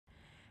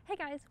Hey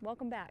guys,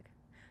 welcome back.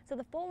 So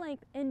the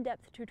full-length,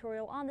 in-depth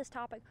tutorial on this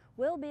topic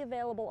will be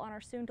available on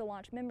our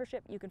soon-to-launch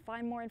membership. You can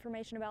find more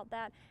information about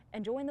that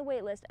and join the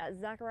waitlist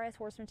at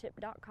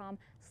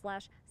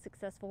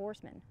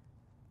zachariashorsemanship.com/successfulhorseman.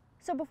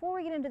 So before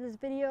we get into this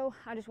video,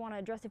 I just want to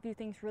address a few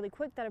things really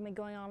quick that have been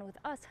going on with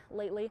us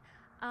lately.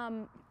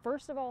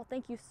 First of all,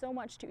 thank you so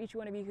much to each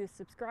one of you who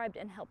subscribed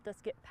and helped us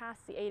get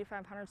past the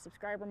 8,500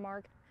 subscriber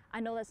mark. I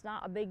know that's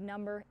not a big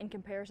number in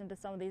comparison to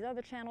some of these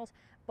other channels,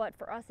 but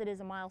for us it is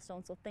a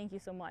milestone, so thank you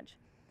so much.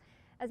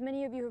 As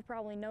many of you have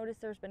probably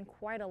noticed, there's been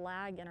quite a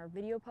lag in our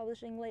video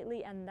publishing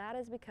lately, and that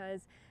is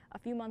because a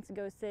few months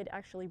ago Sid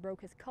actually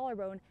broke his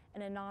collarbone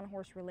in a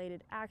non-horse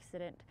related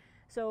accident.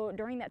 So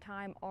during that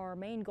time, our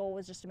main goal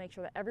was just to make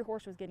sure that every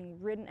horse was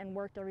getting ridden and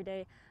worked every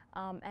day,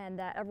 and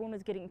that everyone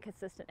was getting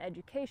consistent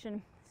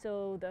education.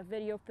 So the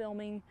video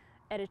filming,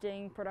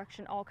 editing,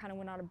 production all kind of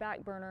went on a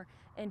back burner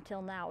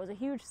until now. It was a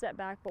huge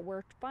setback, but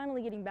we're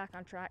finally getting back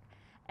on track.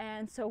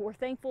 And so we're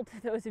thankful to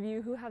those of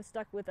you who have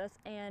stuck with us,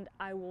 and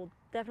I will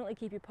definitely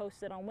keep you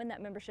posted on when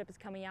that membership is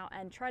coming out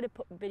and try to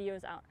put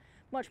videos out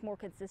much more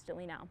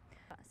consistently now.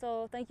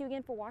 So thank you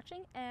again for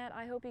watching, and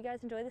I hope you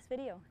guys enjoy this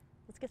video.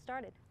 Let's get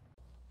started.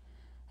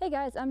 Hey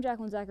guys, I'm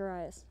Jacqueline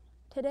Zacharias.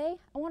 Today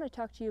I want to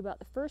talk to you about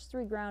the first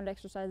 3 ground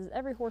exercises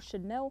every horse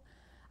should know.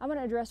 I'm going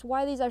to address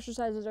why these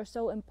exercises are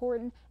so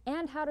important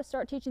and how to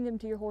start teaching them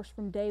to your horse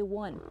from day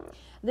 1.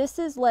 This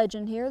is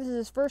Legend here. This is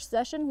his first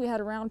session. We had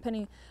a round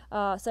penny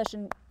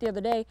session the other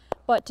day,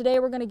 but today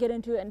we're going to get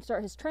into it and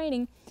start his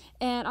training,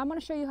 and I'm going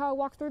to show you how I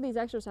walk through these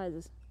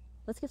exercises.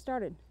 Let's get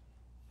started.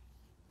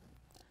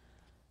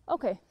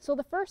 Okay, so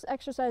the first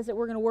exercise that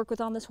we're going to work with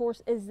on this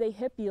horse is the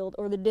hip yield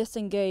or the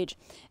disengage.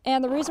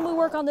 And the reason we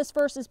work on this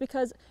first is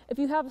because if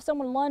you have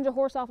someone lunge a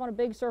horse off on a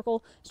big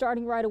circle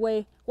starting right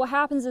away, what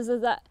happens is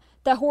that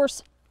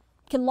horse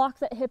can lock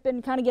that hip in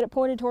and kind of get it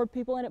pointed toward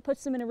people, and it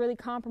puts them in a really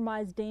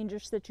compromised,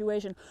 dangerous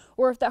situation.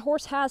 Or if that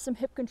horse has some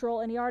hip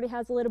control and he already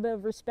has a little bit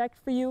of respect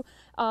for you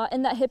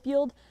in that hip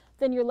yield,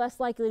 then you're less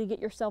likely to get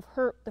yourself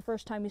hurt the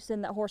first time you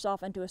send that horse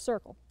off into a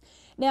circle.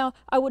 Now,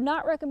 I would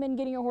not recommend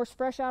getting your horse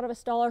fresh out of a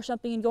stall or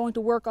something and going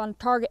to work on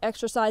target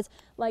exercise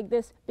like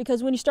this,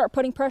 because when you start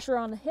putting pressure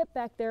on the hip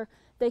back there,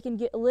 they can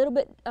get a little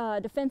bit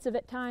defensive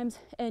at times,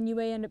 and you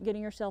may end up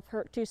getting yourself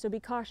hurt too. So be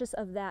cautious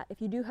of that.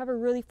 If you do have a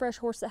really fresh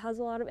horse that has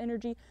a lot of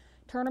energy,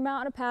 turn him out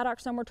in a paddock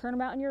somewhere, turn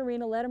him out in your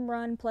arena, let him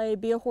run, play,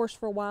 be a horse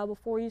for a while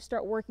before you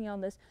start working on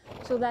this,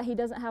 so that he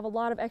doesn't have a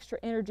lot of extra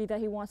energy that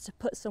he wants to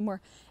put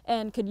somewhere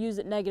and could use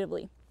it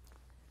negatively.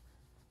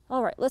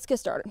 All right, let's get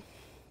started.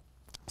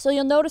 So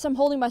you'll notice I'm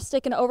holding my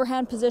stick in an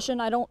overhand position.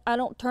 I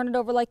don't turn it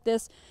over like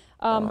this.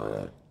 I'm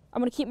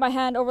going to keep my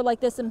hand over like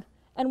this, and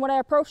when I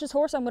approach this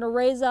horse, I'm going to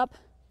raise up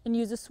and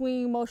use a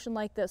swinging motion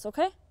like this,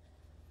 okay?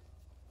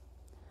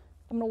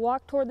 I'm going to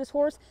walk toward this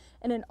horse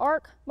in an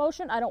arc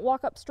motion. I don't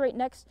walk up straight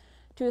next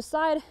to his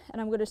side,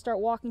 and I'm going to start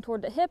walking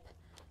toward the hip,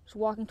 just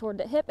walking toward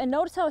the hip, and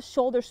notice how his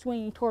shoulder's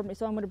swinging toward me.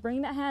 So I'm going to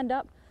bring that hand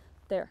up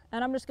there,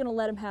 and I'm just going to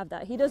let him have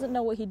that. He doesn't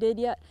know what he did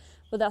yet,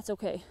 but that's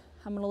okay.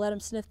 I'm going to let him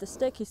sniff the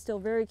stick. He's still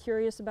very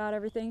curious about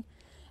everything,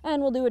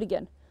 and we'll do it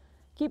again.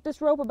 Keep this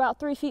rope about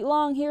 3 feet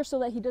long here so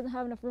that he doesn't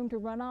have enough room to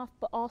run off,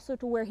 but also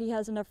to where he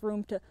has enough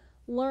room to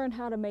learn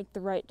how to make the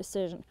right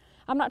decision.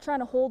 I'm not trying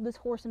to hold this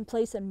horse in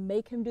place and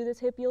make him do this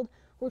hip yield.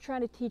 We're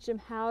trying to teach him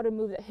how to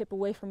move that hip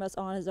away from us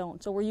on his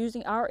own. So we're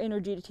using our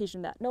energy to teach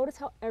him that. Notice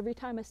how every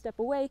time I step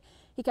away,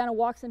 he kind of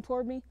walks in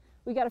toward me.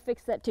 We got to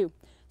fix that too.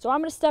 So I'm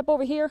going to step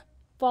over here,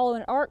 follow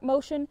an arc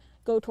motion,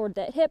 go toward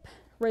that hip,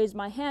 raise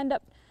my hand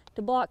up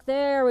to block.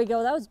 There we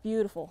go. That was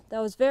beautiful.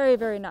 That was very,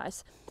 very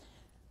nice.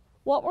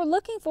 What we're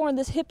looking for in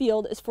this hip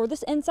yield is for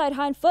this inside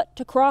hind foot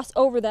to cross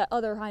over that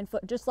other hind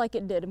foot, just like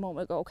it did a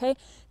moment ago, okay?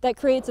 That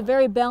creates a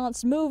very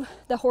balanced move.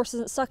 The horse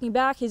isn't sucking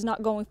back. He's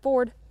not going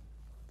forward.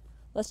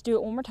 Let's do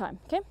it one more time,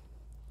 okay?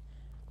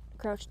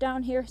 Crouch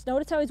down here.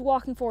 Notice how he's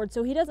walking forward.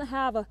 So he doesn't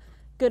have a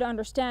good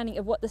understanding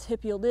of what this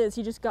hip yield is.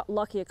 He just got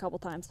lucky a couple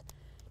times.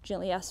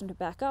 Gently ask him to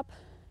back up.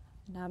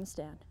 Now I'm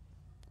stand.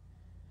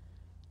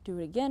 Do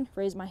it again.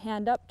 Raise my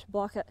hand up to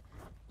block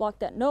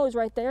that nose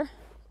right there.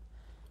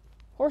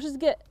 Horses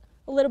get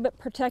a little bit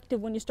protective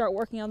when you start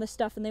working on this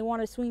stuff, and they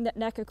want to swing that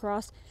neck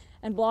across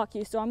and block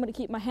you. So I'm going to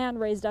keep my hand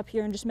raised up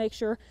here and just make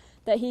sure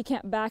that he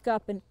can't back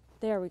up, and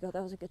there we go.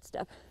 That was a good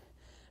step.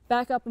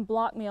 Back up and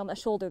block me on that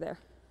shoulder there.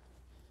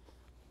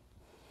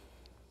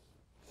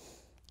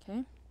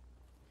 Okay.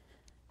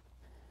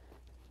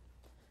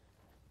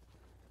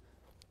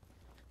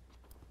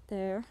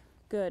 There.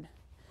 Good.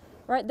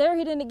 Right there,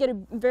 he didn't get a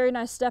very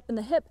nice step in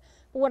the hip,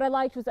 but what I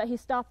liked was that he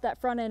stopped that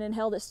front end and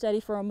held it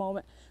steady for a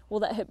moment while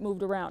that hip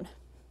moved around.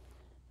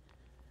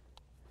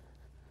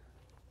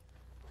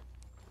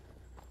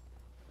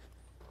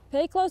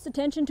 Pay close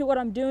attention to what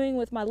I'm doing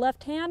with my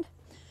left hand.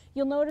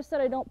 You'll notice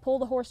that I don't pull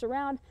the horse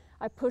around.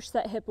 I push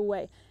that hip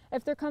away.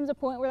 If there comes a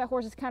point where that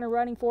horse is kind of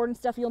running forward and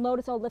stuff, you'll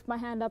notice I'll lift my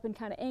hand up and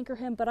kind of anchor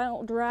him, but I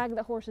don't drag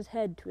the horse's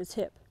head to his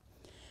hip.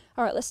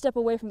 All right, let's step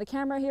away from the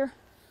camera here.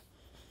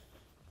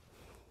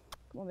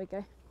 Come on, big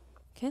guy.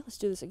 Okay, let's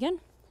do this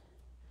again.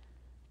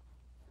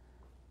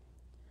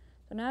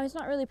 So now he's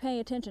not really paying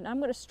attention. I'm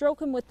going to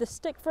stroke him with the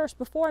stick first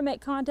before I make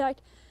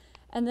contact,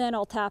 and then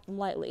I'll tap him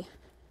lightly.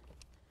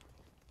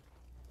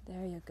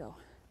 There you go.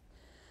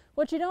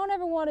 What you don't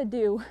ever want to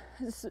do,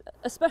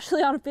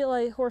 especially on a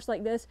field horse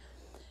like this,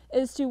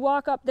 is to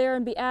walk up there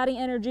and be adding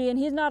energy and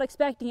he's not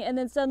expecting it, and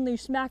then suddenly you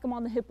smack him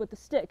on the hip with the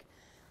stick.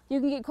 You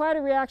can get quite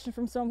a reaction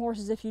from some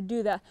horses if you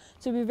do that,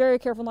 so be very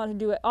careful not to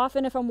do it.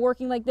 Often if I'm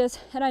working like this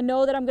and I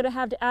know that I'm going to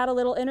have to add a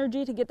little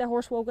energy to get that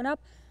horse woken up,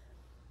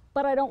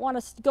 but I don't want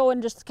to go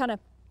and just kind of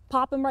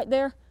pop him right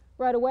there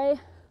right away,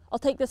 I'll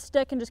take this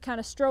stick and just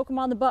kind of stroke him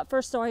on the butt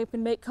first so I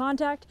can make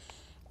contact,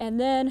 and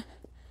then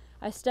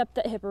I step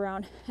that hip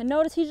around. And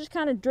notice he's just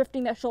kind of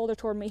drifting that shoulder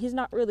toward me. He's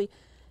not really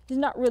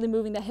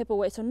moving that hip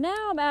away. So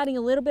now I'm adding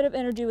a little bit of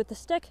energy with the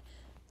stick.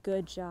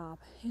 Good job.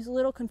 He's a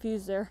little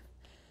confused there,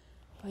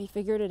 but he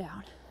figured it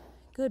out.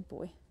 Good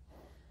boy.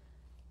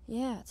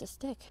 Yeah, it's a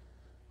stick.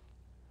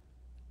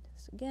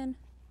 This again.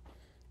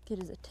 Get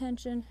his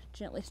attention.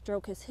 Gently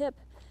stroke his hip.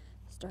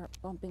 Start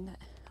bumping that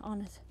on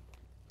his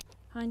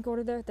hind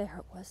quarter there. There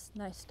it was.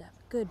 Nice step.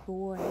 Good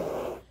boy.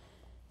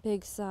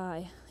 Big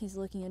sigh. He's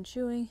licking and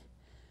chewing.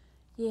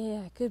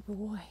 Yeah, good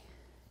boy.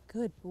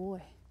 Good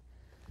boy.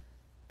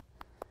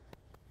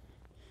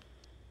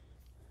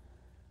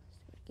 Let's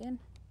do it again.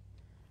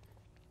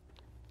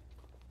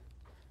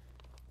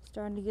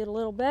 Starting to get a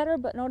little better,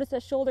 but notice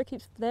that shoulder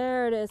keeps,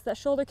 there it is. That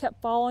shoulder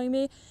kept following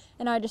me,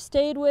 and I just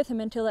stayed with him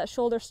until that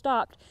shoulder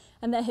stopped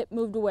and that hip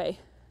moved away.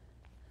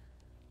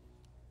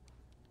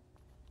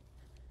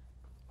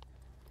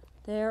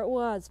 There it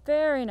was.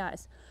 Very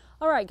nice.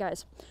 All right,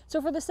 guys, so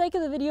for the sake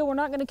of the video, we're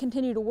not going to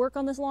continue to work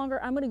on this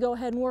longer. I'm going to go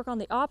ahead and work on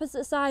the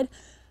opposite side,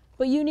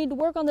 but you need to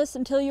work on this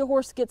until your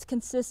horse gets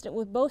consistent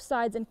with both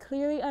sides and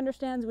clearly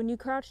understands when you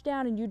crouch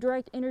down and you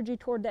direct energy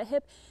toward that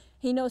hip,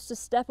 he knows to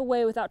step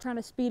away without trying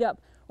to speed up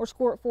or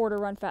squirt forward or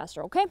run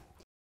faster, okay?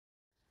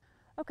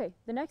 Okay,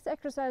 the next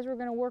exercise we're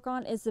going to work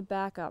on is the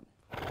back up.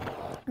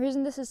 The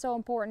reason this is so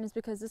important is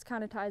because this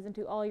kind of ties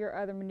into all your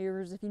other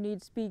maneuvers. If you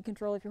need speed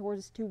control, if your horse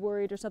is too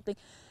worried or something,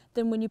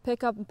 then when you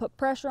pick up and put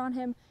pressure on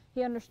him,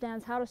 he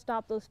understands how to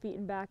stop those feet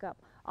and back up.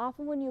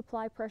 Often when you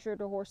apply pressure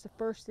to a horse, the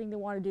first thing they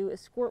want to do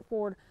is squirt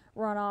forward,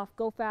 run off,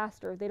 go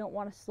faster. They don't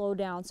want to slow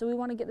down. So we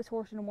want to get this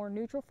horse in a more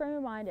neutral frame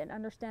of mind and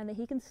understand that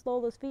he can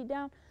slow those feet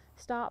down,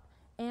 stop,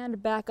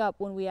 and back up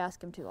when we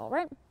ask him to, all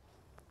right?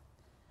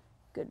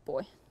 Good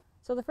boy.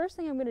 So the first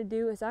thing I'm going to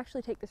do is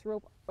actually take this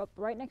rope up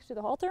right next to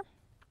the halter,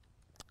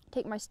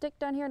 take my stick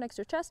down here next to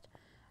your chest,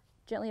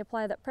 gently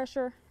apply that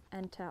pressure,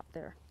 and tap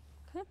there.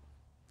 Okay.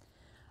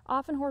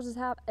 Often horses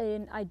have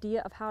an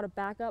idea of how to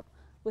back up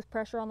with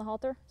pressure on the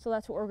halter, so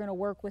that's what we're going to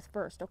work with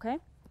first, okay?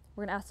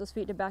 We're going to ask those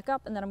feet to back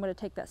up, and then I'm going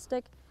to take that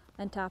stick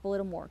and tap a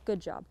little more.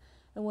 Good job.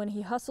 And when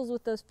he hustles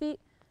with those feet,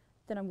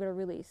 then I'm going to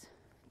release.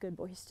 Good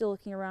boy. He's still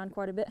looking around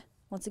quite a bit.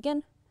 Once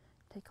again,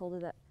 take hold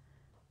of that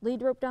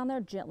lead rope down there,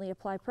 gently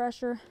apply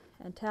pressure,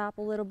 and tap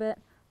a little bit.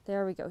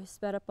 There we go. He's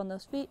sped up on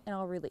those feet, and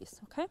I'll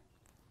release, okay?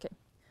 Okay.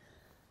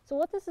 So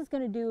what this is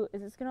going to do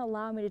is it's going to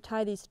allow me to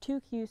tie these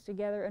two cues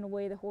together in a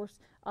way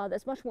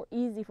that's much more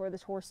easy for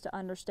this horse to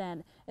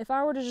understand. If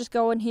I were to just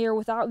go in here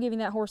without giving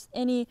that horse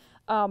any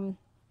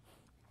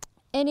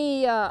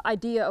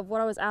idea of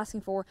what I was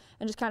asking for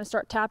and just kind of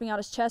start tapping out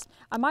his chest,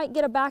 I might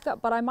get a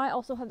backup, but I might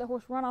also have the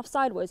horse run off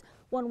sideways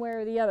one way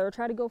or the other, or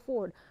try to go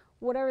forward.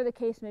 Whatever the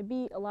case may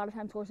be, a lot of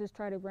times horses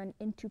try to run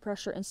into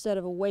pressure instead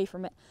of away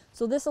from it.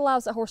 So this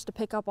allows the horse to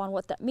pick up on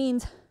what that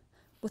means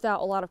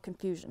without a lot of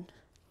confusion.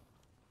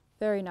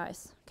 Very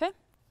nice, okay?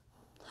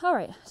 All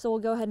right, so we'll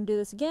go ahead and do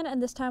this again,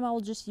 and this time I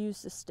will just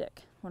use the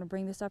stick. I want to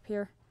bring this up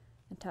here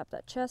and tap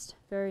that chest.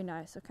 Very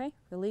nice, okay?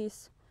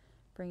 Release,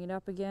 bring it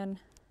up again.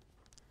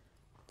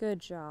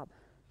 Good job.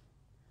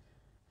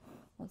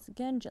 Once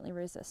again, gently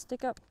raise that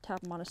stick up,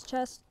 tap him on his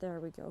chest. There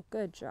we go,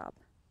 good job.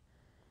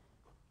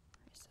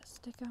 Raise that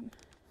stick up.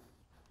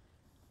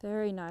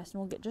 Very nice, and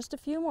we'll get just a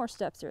few more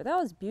steps here. That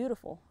was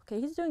beautiful. Okay,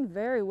 he's doing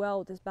very well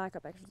with this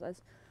backup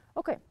exercise.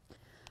 Okay.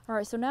 All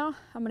right, so now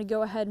I'm going to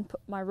go ahead and put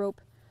my rope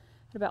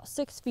at about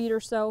 6 feet or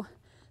so.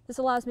 This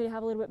allows me to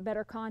have a little bit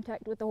better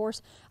contact with the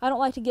horse. I don't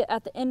like to get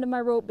at the end of my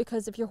rope,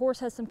 because if your horse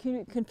has some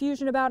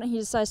confusion about it and he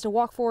decides to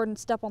walk forward and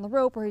step on the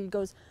rope, or he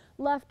goes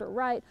left or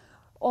right,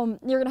 you're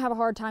going to have a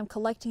hard time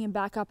collecting him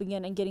back up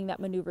again and getting that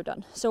maneuver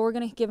done. So we're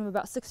going to give him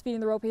about 6 feet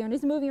in the rope here, and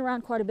he's moving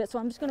around quite a bit, so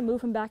I'm just going to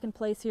move him back in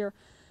place here.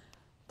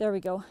 There we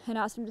go, and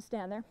ask him to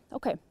stand there.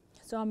 Okay,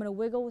 so I'm going to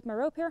wiggle with my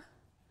rope here,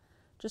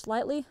 just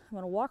lightly. I'm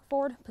going to walk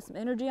forward, put some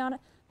energy on it.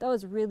 That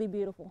was really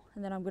beautiful,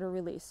 and then I'm going to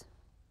release.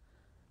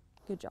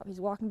 Good job. He's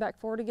walking back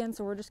forward again,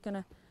 so we're just going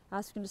to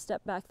ask him to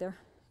step back there.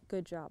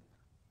 Good job.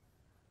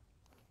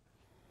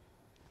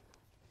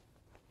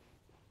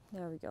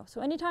 There we go. So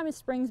anytime he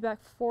springs back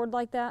forward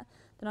like that,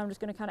 then I'm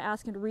just going to kind of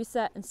ask him to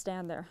reset and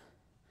stand there.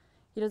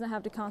 He doesn't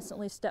have to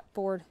constantly step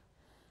forward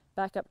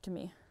back up to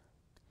me.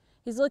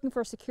 He's looking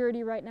for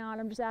security right now,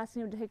 and I'm just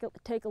asking him to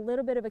take a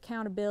little bit of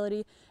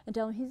accountability and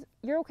tell him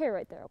you're okay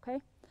right there, okay?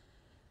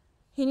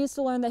 He needs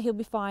to learn that he'll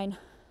be fine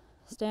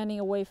standing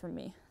away from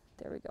me.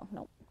 There we go.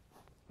 Nope.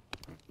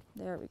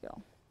 There we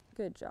go.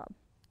 Good job.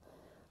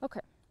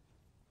 Okay.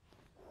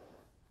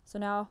 So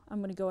now I'm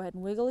going to go ahead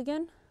and wiggle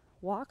again,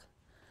 walk,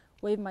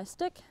 wave my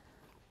stick.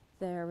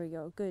 There we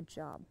go, good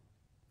job.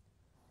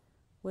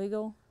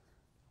 Wiggle,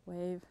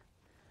 wave,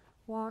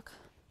 walk.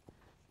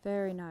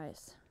 Very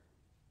nice.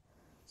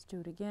 Let's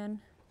do it again.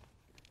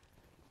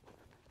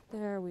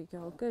 There we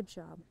go, good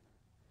job.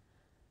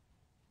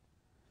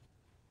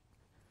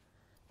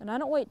 And I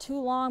don't wait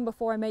too long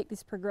before I make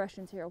these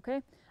progressions here,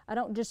 okay? I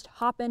don't just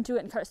hop into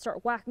it and kind of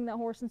start whacking that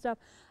horse and stuff.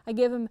 I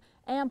give him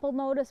ample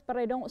notice, but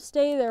I don't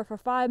stay there for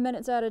 5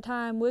 minutes at a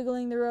time,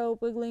 wiggling the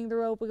rope, wiggling the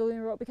rope, wiggling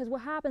the rope, because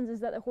what happens is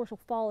that the horse will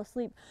fall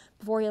asleep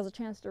before he has a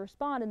chance to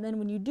respond. And then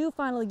when you do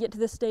finally get to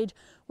this stage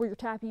where you're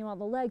tapping him on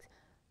the legs,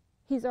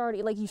 he's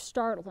already, like, you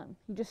startle him,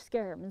 you just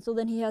scare him. And so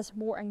then he has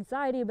more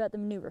anxiety about the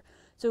maneuver.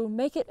 So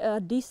make it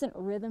a decent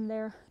rhythm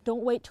there.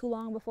 Don't wait too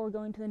long before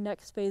going to the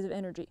next phase of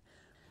energy.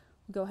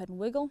 Go ahead and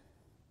wiggle.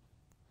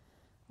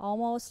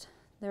 Almost.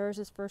 There's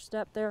his first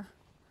step there.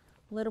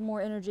 A little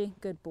more energy.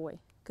 Good boy.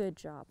 Good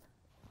job.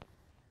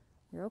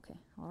 You're okay.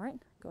 All right.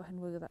 Go ahead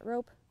and wiggle that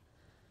rope.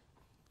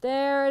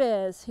 There it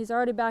is. He's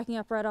already backing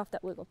up right off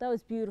that wiggle. That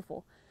was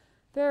beautiful.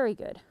 Very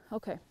good.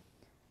 Okay.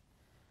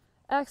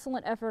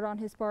 Excellent effort on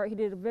his part. He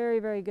did a very,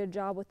 very good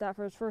job with that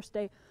for his first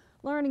day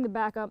learning the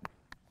backup.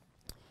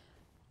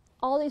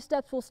 All these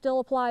steps will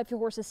still apply if your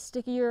horse is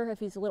stickier, if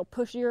he's a little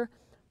pushier.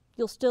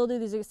 You'll still do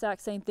these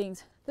exact same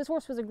things. This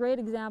horse was a great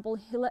example.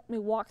 He let me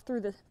walk through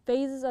the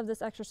phases of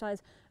this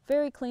exercise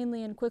very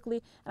cleanly and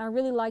quickly, and I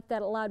really like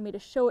that. It allowed me to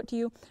show it to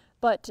you.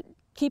 But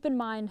keep in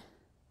mind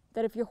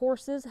that if your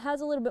horse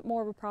has a little bit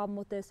more of a problem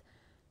with this,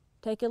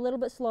 take it a little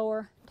bit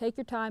slower, take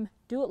your time,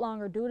 do it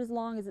longer, do it as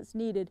long as it's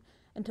needed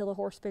until the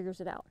horse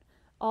figures it out.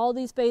 All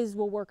these phases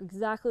will work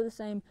exactly the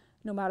same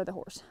no matter the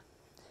horse.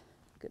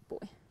 Good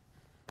boy.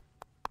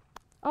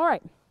 All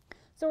right,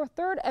 so our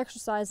third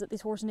exercise that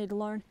these horses need to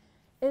learn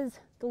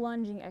is the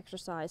lunging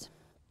exercise.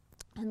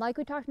 And like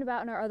we talked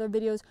about in our other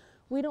videos,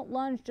 we don't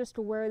lunge just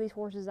to wear these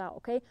horses out,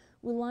 okay?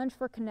 We lunge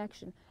for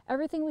connection.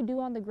 Everything we do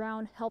on the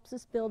ground helps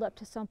us build up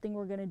to something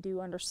we're gonna do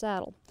under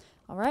saddle,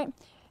 all right?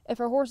 If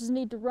our horses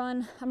need to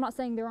run, I'm not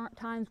saying there aren't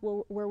times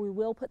where we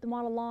will put them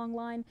on a long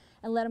line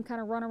and let them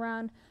kind of run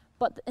around,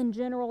 but in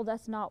general,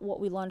 that's not what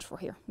we lunge for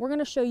here. We're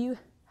gonna show you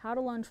how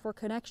to lunge for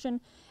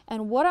connection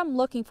and what I'm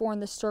looking for in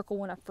this circle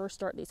when I first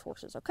start these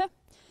horses, okay?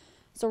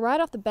 So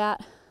right off the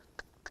bat,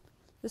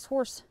 this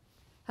horse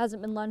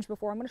hasn't been lunged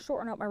before. I'm going to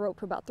shorten up my rope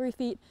to about 3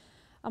 feet.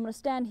 I'm going to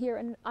stand here,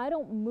 and I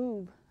don't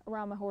move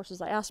around my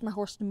horses. I ask my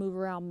horse to move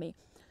around me.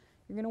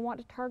 You're going to want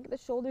to target the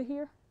shoulder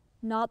here,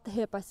 not the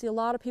hip. I see a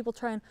lot of people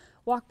try and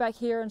walk back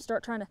here and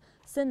start trying to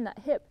send that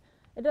hip.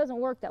 It doesn't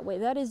work that way.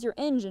 That is your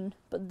engine,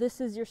 but this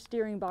is your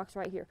steering box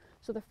right here.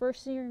 So the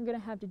first thing you're going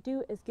to have to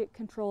do is get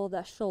control of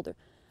that shoulder.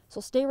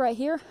 So stay right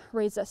here,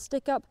 raise that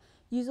stick up,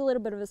 use a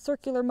little bit of a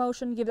circular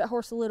motion, give that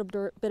horse a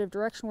little bit of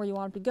direction where you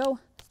want him to go,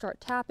 start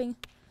tapping.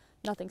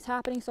 Nothing's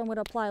happening, so I'm going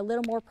to apply a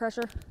little more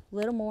pressure, a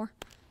little more,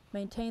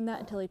 maintain that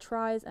until he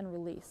tries and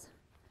release.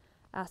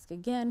 Ask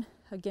again.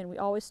 Again, we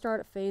always start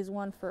at phase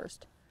 1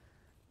 first.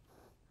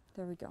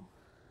 There we go.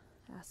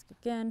 Ask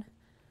again.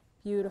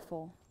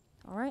 Beautiful.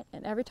 All right,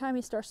 and every time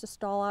he starts to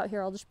stall out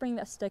here, I'll just bring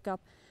that stick up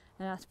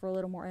and ask for a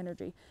little more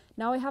energy.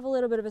 Now we have a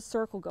little bit of a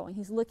circle going.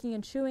 He's licking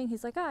and chewing.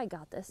 He's like, I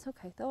got this.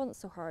 Okay, that wasn't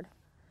so hard.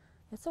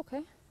 It's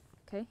okay.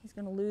 Okay, he's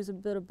going to lose a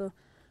bit of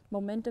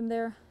momentum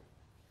there.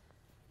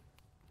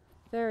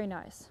 Very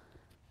nice.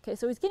 Okay,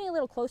 so he's getting a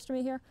little close to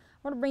me here. I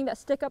want to bring that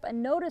stick up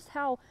and notice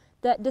how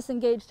that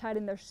disengage tied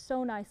in there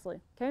so nicely,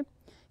 okay?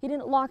 He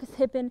didn't lock his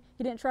hip in.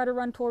 He didn't try to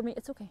run toward me.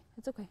 It's okay.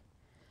 It's okay.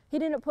 He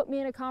didn't put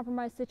me in a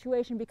compromised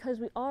situation because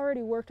we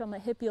already worked on the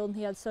hip yield and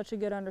he had such a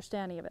good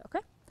understanding of it,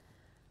 okay?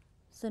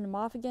 Send him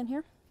off again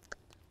here.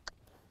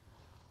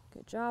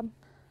 Good job.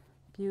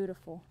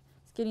 Beautiful.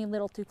 He's getting a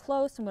little too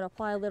close. I'm going to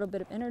apply a little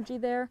bit of energy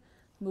there,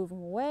 move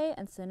him away,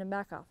 and send him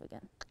back off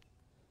again.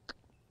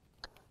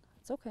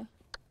 It's okay.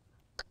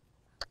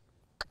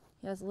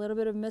 He has a little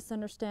bit of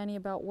misunderstanding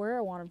about where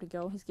I want him to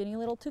go. He's getting a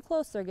little too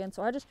close there again,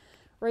 so I just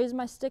raise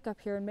my stick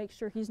up here and make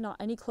sure he's not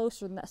any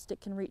closer than that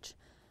stick can reach.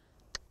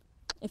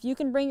 If you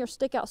can bring your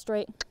stick out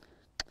straight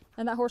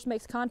and that horse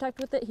makes contact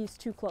with it, he's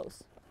too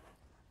close.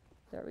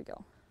 There we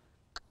go.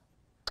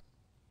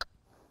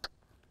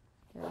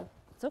 There.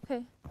 It's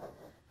okay.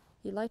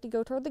 He'd like to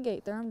go toward the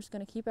gate there. I'm just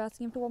going to keep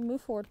asking him to move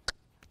forward.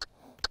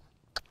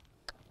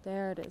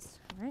 There it is.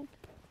 All right.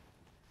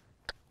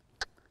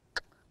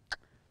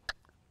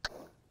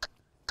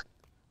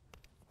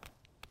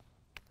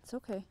 It's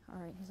okay. All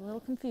right, he's a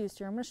little confused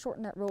here. I'm going to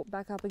shorten that rope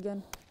back up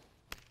again.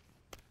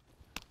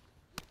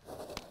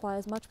 Apply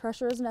as much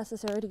pressure as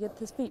necessary to get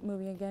his feet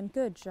moving again.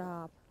 Good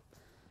job.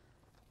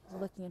 He's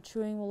licking and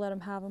chewing. We'll let him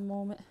have a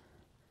moment.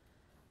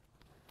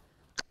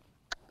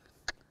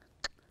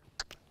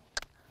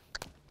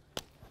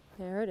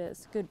 There it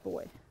is. Good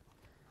boy.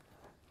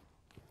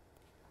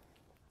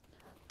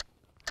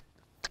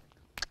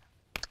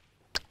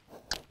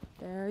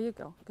 There you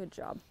go. Good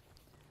job.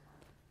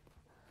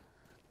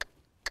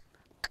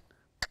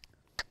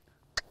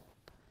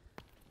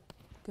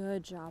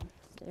 Good job.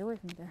 Stay away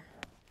from there.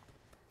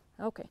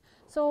 Okay,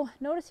 so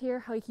notice here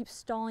how he keeps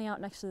stalling out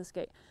next to this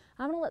gate.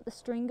 I'm gonna let the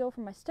string go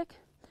from my stick,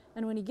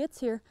 and when he gets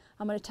here,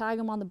 I'm gonna tag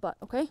him on the butt,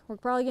 okay? We're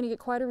probably gonna get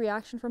quite a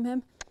reaction from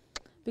him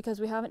because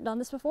we haven't done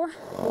this before,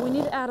 but we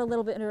need to add a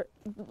little bit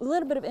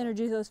of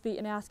energy to those feet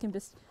and ask him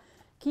to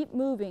keep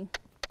moving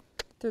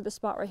through the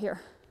spot right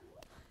here.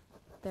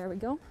 There we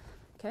go.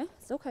 Okay,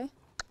 it's okay.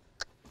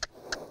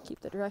 Keep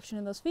the direction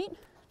in those feet.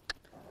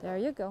 There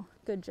you go.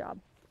 Good job.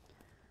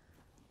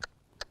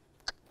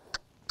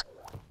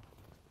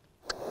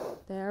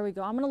 There we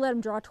go. I'm going to let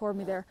him draw toward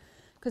me there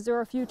because there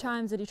were a few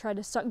times that he tried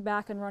to suck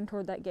back and run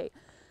toward that gate.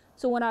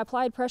 So when I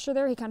applied pressure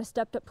there, he kind of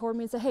stepped up toward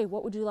me and said, hey,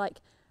 what would you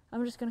like?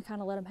 I'm just going to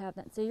kind of let him have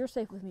that and say, you're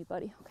safe with me,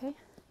 buddy, okay?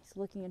 He's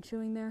licking and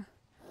chewing there.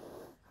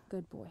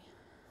 Good boy.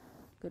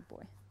 Good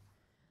boy.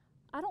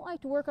 I don't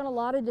like to work on a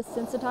lot of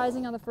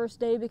desensitizing on the first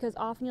day because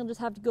often you'll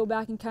just have to go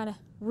back and kind of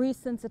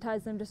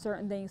resensitize them to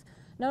certain things.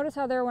 Notice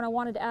how there when I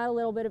wanted to add a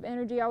little bit of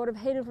energy, I would have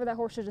hated for that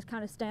horse to just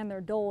kind of stand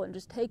there dull and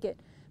just take it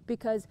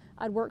because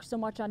I'd worked so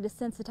much on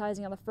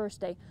desensitizing on the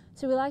first day.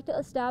 So we like to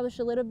establish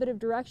a little bit of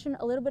direction,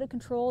 a little bit of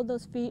control of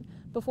those feet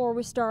before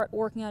we start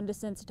working on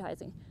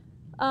desensitizing.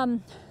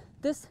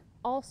 This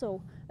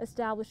also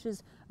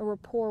establishes a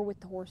rapport with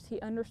the horse.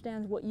 He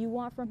understands what you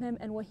want from him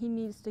and what he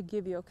needs to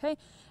give you, okay?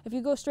 If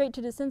you go straight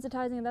to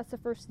desensitizing and that's the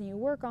first thing you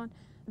work on,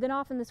 then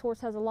often this horse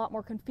has a lot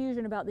more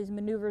confusion about these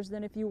maneuvers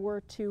than if you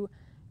were to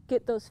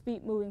get those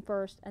feet moving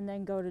first and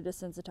then go to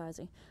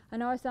desensitizing. I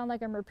know I sound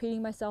like I'm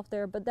repeating myself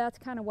there, but that's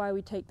kind of why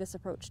we take this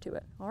approach to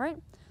it, all right?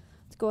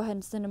 Let's go ahead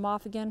and send him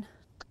off again.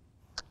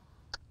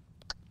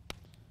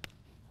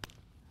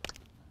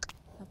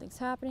 Nothing's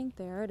happening.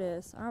 There it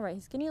is. All right,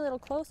 he's getting a little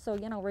close, so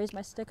again, I'll raise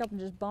my stick up and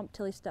just bump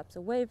till he steps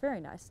away. Very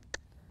nice.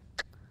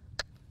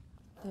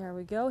 There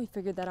we go. He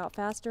figured that out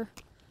faster.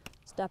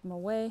 Step him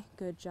away.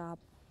 Good job.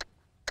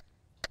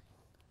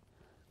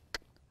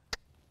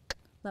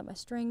 Let my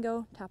string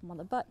go. Tap him on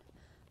the butt.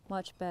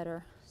 Much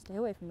better. Stay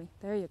away from me.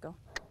 There you go.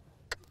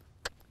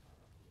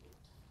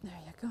 There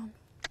you go.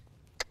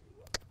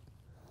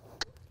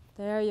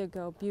 There you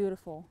go.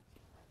 Beautiful.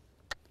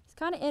 He's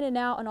kind of in and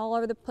out and all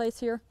over the place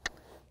here.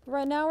 But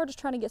right now we're just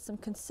trying to get some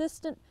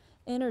consistent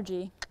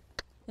energy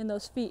in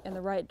those feet in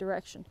the right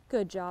direction.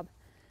 Good job.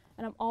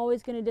 And I'm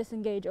always going to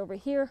disengage over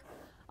here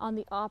on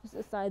the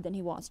opposite side than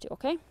he wants to,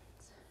 okay?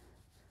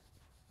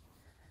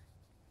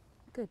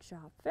 Good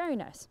job. Very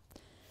nice.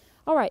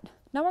 All right,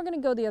 now we're going to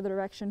go the other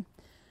direction.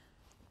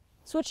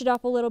 Switch it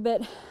up a little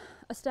bit.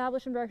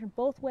 Establish some direction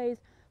both ways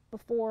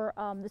before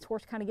this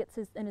horse kind of gets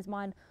in his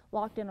mind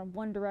locked in on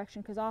one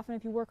direction, because often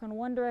if you work on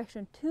one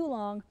direction too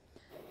long,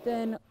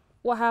 then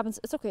what happens,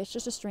 it's okay, it's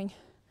just a string.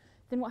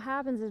 Then what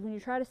happens is when you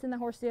try to send the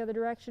horse the other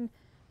direction,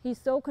 he's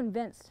so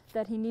convinced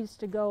that he needs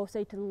to go,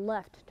 say, to the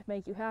left to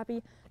make you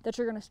happy, that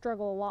you're going to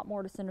struggle a lot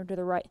more to send him to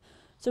the right.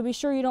 So be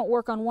sure you don't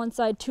work on one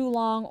side too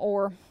long,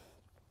 or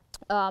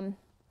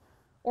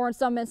in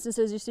some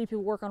instances you see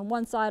people work on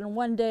one side on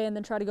one day and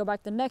then try to go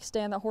back the next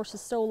day, and that horse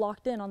is so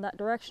locked in on that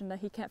direction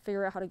that he can't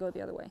figure out how to go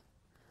the other way.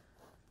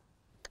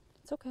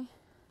 It's okay.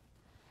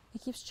 He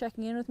keeps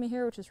checking in with me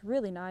here, which is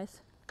really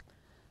nice.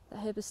 The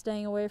hip is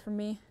staying away from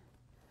me.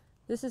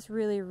 This is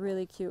really,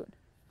 really cute.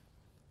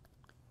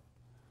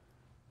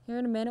 Here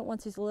in a minute,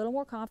 once he's a little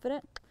more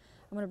confident,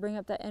 I'm going to bring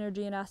up that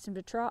energy and ask him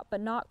to trot, but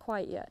not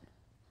quite yet.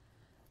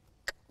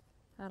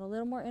 Add a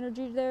little more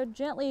energy there.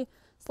 Gently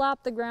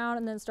slap the ground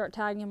and then start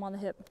tagging him on the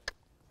hip.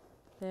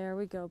 There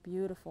we go.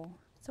 Beautiful.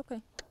 It's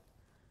okay.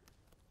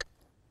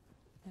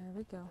 There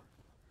we go.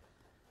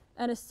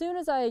 And as soon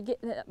as I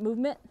get that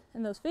movement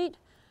in those feet,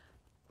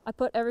 I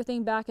put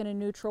everything back in a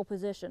neutral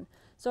position.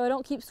 So I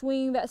don't keep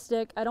swinging that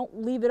stick. I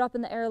don't leave it up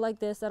in the air like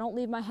this. I don't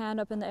leave my hand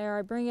up in the air.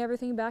 I bring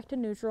everything back to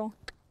neutral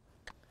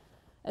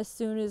as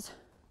soon as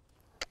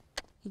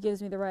he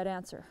gives me the right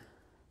answer.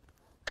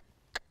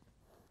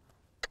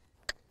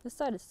 This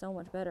side is so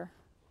much better.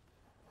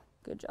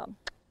 Good job.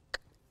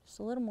 Just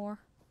a little more.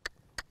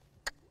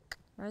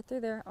 Right through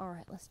there. All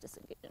right, let's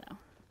disengage now.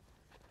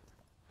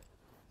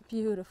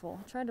 Beautiful.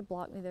 Tried to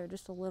block me there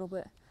just a little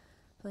bit,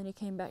 but then he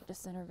came back to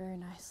center very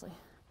nicely.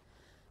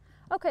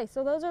 Okay,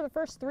 so those are the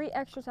first 3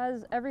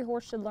 exercises every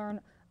horse should learn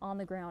on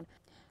the ground.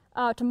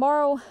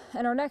 Tomorrow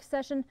in our next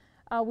session,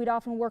 we'd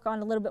often work on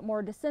a little bit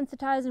more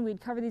desensitizing. We'd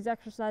cover these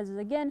exercises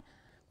again,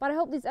 but I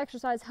hope these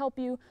exercises help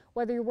you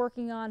whether you're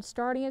working on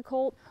starting a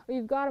colt or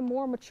you've got a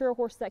more mature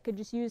horse that could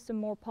just use some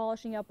more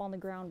polishing up on the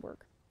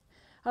groundwork.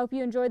 I hope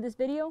you enjoyed this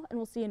video, and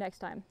we'll see you next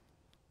time.